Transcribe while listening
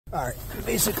Alright, I'm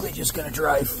basically just going to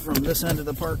drive from this end of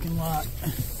the parking lot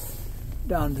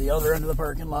down to the other end of the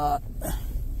parking lot.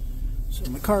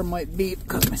 So my car might beep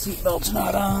because my seatbelt's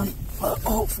not on, but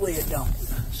hopefully it don't.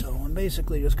 So I'm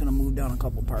basically just going to move down a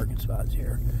couple parking spots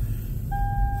here.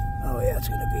 Oh yeah, it's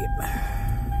going to beep.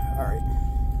 Alright,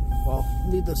 well,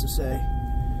 needless to say,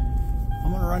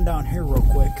 I'm going to run down here real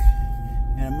quick,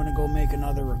 and I'm going to go make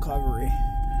another recovery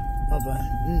of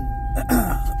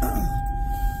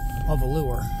a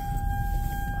lure.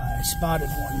 I spotted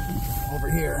one over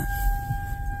here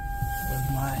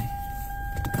with my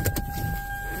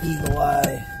eagle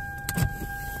eye.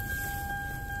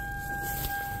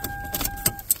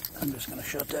 I'm just going to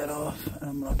shut that off, and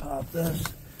I'm going to pop this,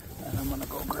 and I'm going to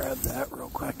go grab that real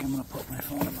quick. I'm going to put my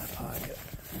phone in my pocket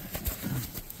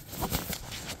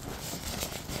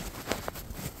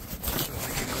so I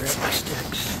can grab my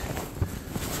sticks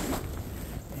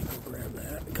and go grab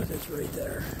that because it's right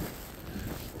there.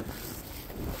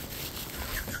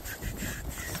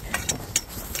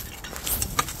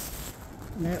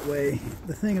 And that way,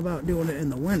 the thing about doing it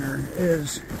in the winter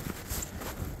is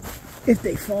if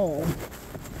they fall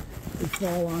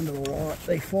onto the lot,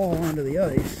 they fall onto the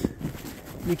ice,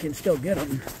 you can still get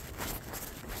them.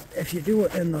 If you do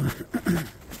it in the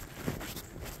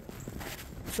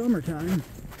summertime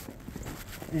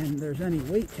and there's any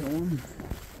weight to them,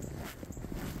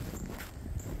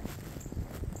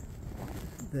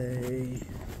 they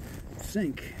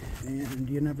sink and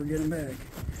you never get them back.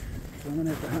 So I'm going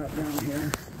to have to hop down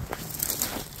here.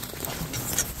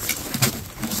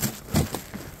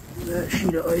 That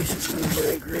sheet of ice is going to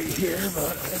break right here,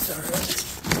 but that's alright.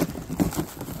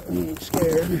 I ain't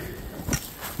scared.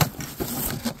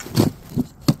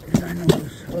 Because I know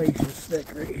this ice is thick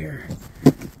right here.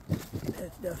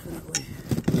 It's definitely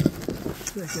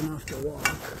thick enough to walk.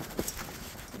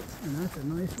 And that's a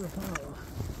nice rapala.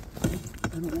 I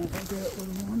don't know if I get it what I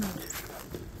wanted.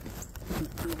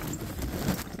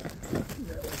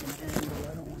 That like an angle,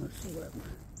 I don't want to slip.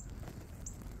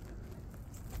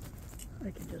 I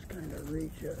can just kind of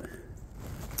reach it.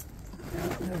 Yeah,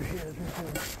 there she is, right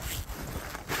there.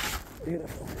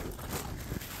 Beautiful.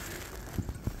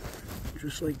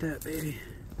 Just like that, baby.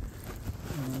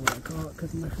 I don't know what I call it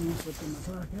because my phone slipped in my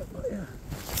pocket, but yeah.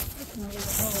 That's not what I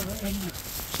call it in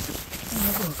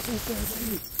the book. Right there,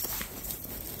 baby.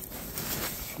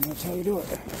 And that's how you do it.